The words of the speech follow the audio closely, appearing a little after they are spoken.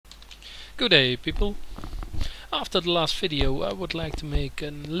Good day, people. After the last video, I would like to make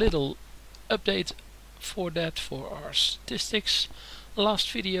a little update for our statistics.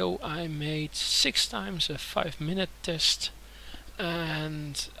 Last video I made 6 times a 5-minute test,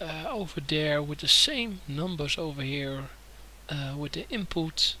 and over there with the same numbers over here, with the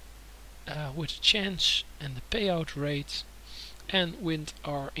input, with the chance and the payout rate, and with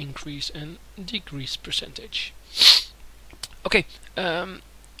our increase and decrease percentage. Okay,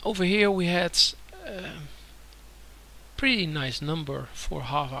 over here we had pretty nice number for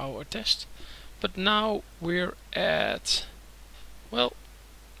half-hour test, but now we're at, well,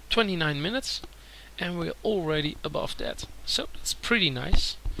 29 minutes and we're already above that, so that's pretty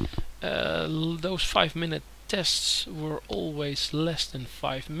nice. Those 5-minute tests were always less than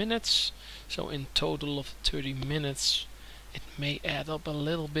 5 minutes, so in total of 30 minutes it may add up a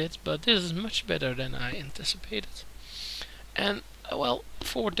little bit, but this is much better than I anticipated. And well,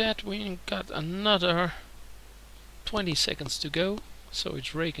 for that we got another 20 seconds to go, so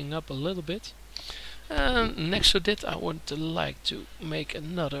it's raking up a little bit. And next to that I would like to make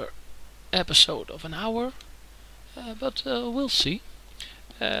another episode of an hour, but we'll see.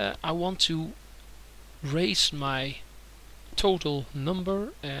 I want to raise my total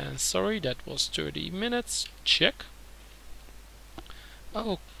number, and sorry, that was 30 minutes, check.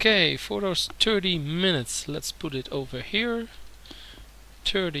 Okay, for those 30 minutes, let's put it over here.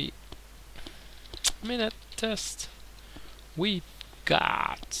 30-minute test. We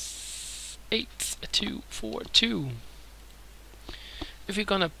got 8242. If you're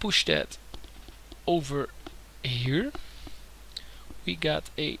gonna push that over here, we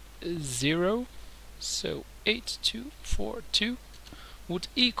got a 0. So 8242 would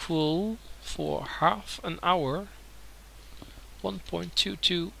equal, for half an hour,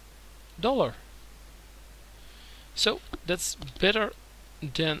 $1.22. So that's better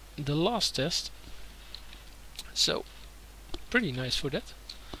than the last test, so pretty nice for that.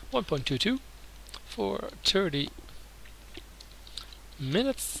 1.22 for 30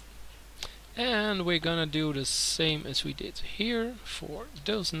 minutes, and we're gonna do the same as we did here for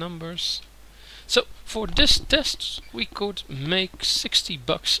those numbers. So for this test we could make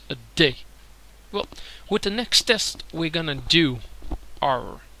 $60 a day. Well, with the next test we're gonna do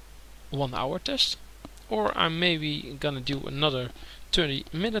our 1-hour test, or I'm maybe gonna do another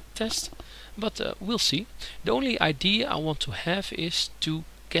 30-minute test, but we'll see. The only idea I want to have is to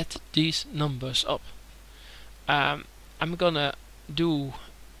get these numbers up. I'm gonna do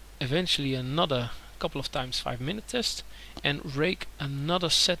eventually another couple of times 5-minute test and rake another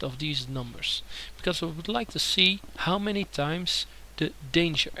set of these numbers, because I would like to see how many times the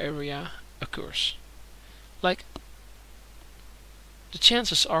danger area occurs. Like, the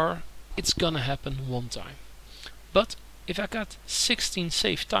chances are it's gonna happen one time, but if I got 16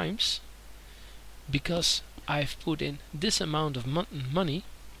 safe times, because I've put in this amount of money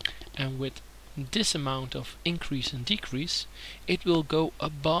and with this amount of increase and decrease, it will go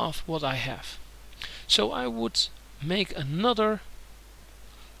above what I have. So I would make another,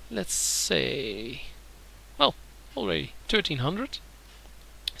 let's say, well, already 1300.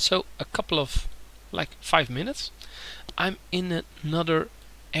 So a couple of, like, 5 minutes, I'm in another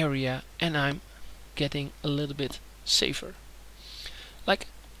area and I'm getting a little bit safer. Like,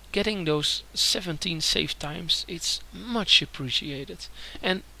 getting those 17 safe times, it's much appreciated.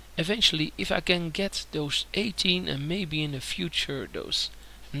 And eventually, if I can get those 18 and maybe in the future those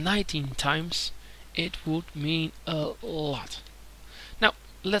 19 times, it would mean a lot. Now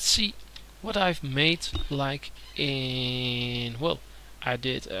let's see what I've made, like in, well, I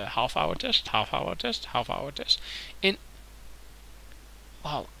did a half-hour test, half-hour test, half-hour test. In,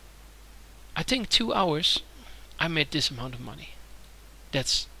 well, I think 2 hours I made this amount of money.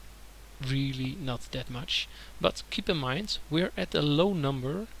 That's really not that much, but keep in mind we're at a low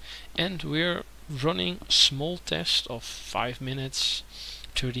number and we're running small tests of 5 minutes,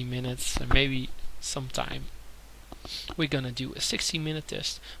 30 minutes, and maybe sometime we're gonna do a 60-minute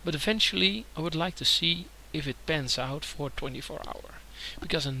test, but eventually I would like to see if it pans out for 24 hour,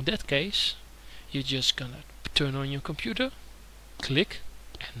 because in that case you're just gonna turn on your computer, click,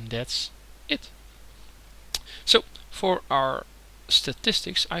 and that's it. So for our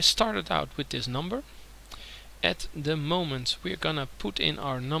statistics, I started out with this number. At the moment we're gonna put in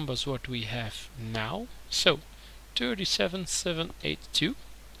our numbers what we have now, so 37782.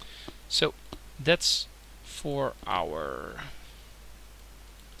 so that's for our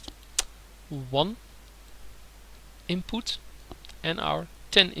 1 input, and our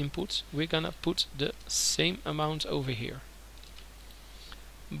 10 inputs we're gonna put the same amount over here,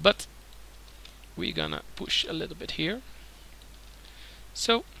 but we're gonna push a little bit here.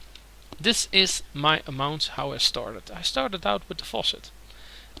 So this is my amount how I started. I started out with the faucet.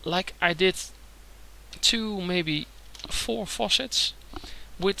 Like I did 2, maybe 4 faucets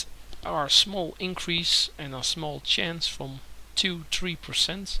with our small increase and a small chance from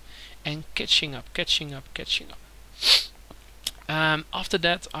 2-3% and catching up. After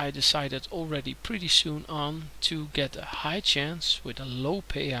that I decided already pretty soon on to get a high chance with a low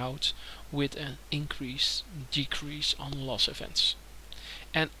payout with an decrease on loss events.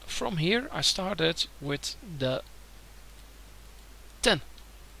 And from here I started with the 10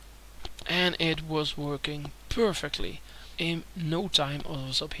 and it was working perfectly. In no time I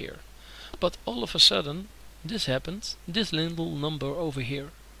was up here. But all of a sudden this happened, this little number over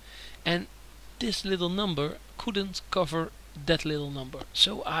here, and this little number couldn't cover that little number,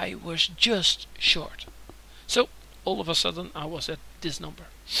 so I was just short. So all of a sudden I was at this number.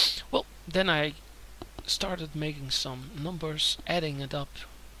 Well, then I started making some numbers, adding it up,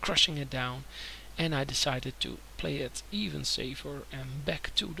 crushing it down, and I decided to play it even safer and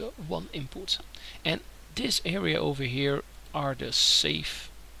back to the 1 input. And this area over here are the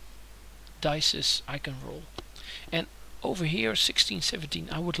safe dices I can roll. And over here 16, 17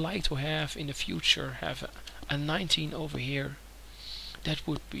 I would like to have in the future have a 19 over here. That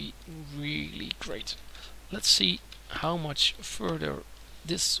would be really great. Let's see how much further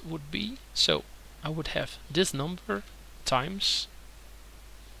this would be. So I would have this number times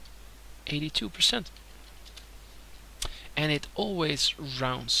 82%. And it always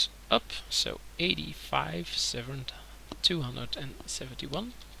rounds up, so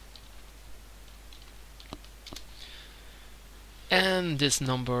 85,271. And this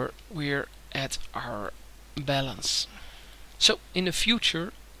number we're at our balance. So in the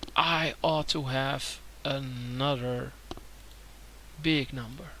future I ought to have another big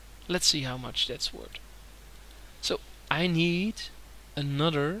number. Let's see how much that's worth. So I need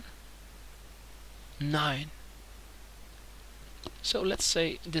another 9. So let's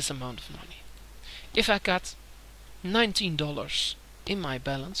say this amount of money. If I got $19 in my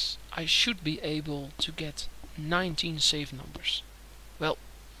balance, I should be able to get 19 safe numbers. Well,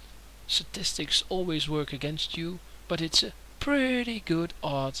 statistics always work against you, but it's a pretty good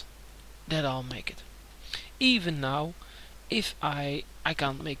odds that I'll make it. Even now, if I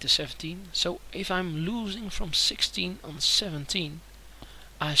can't make the 17, so if I'm losing from 16 on 17,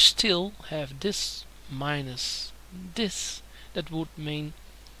 I still have this minus this. That would mean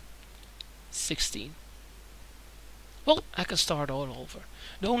 16. Well, I can start all over.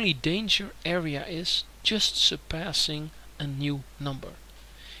 The only danger area is just surpassing a new number.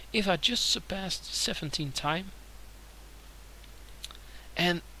 If I just surpassed 17 time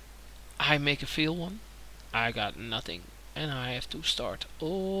and I make a fail one, I got nothing and I have to start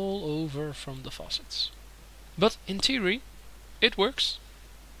all over from the faucets. But in theory it works.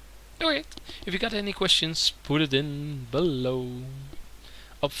 Alright, if you got any questions, put it in below.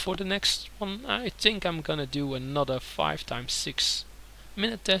 Up for the next one, I think I'm gonna do another 5x6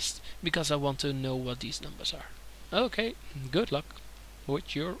 minute test because I want to know what these numbers are. Okay, good luck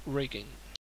with your rigging.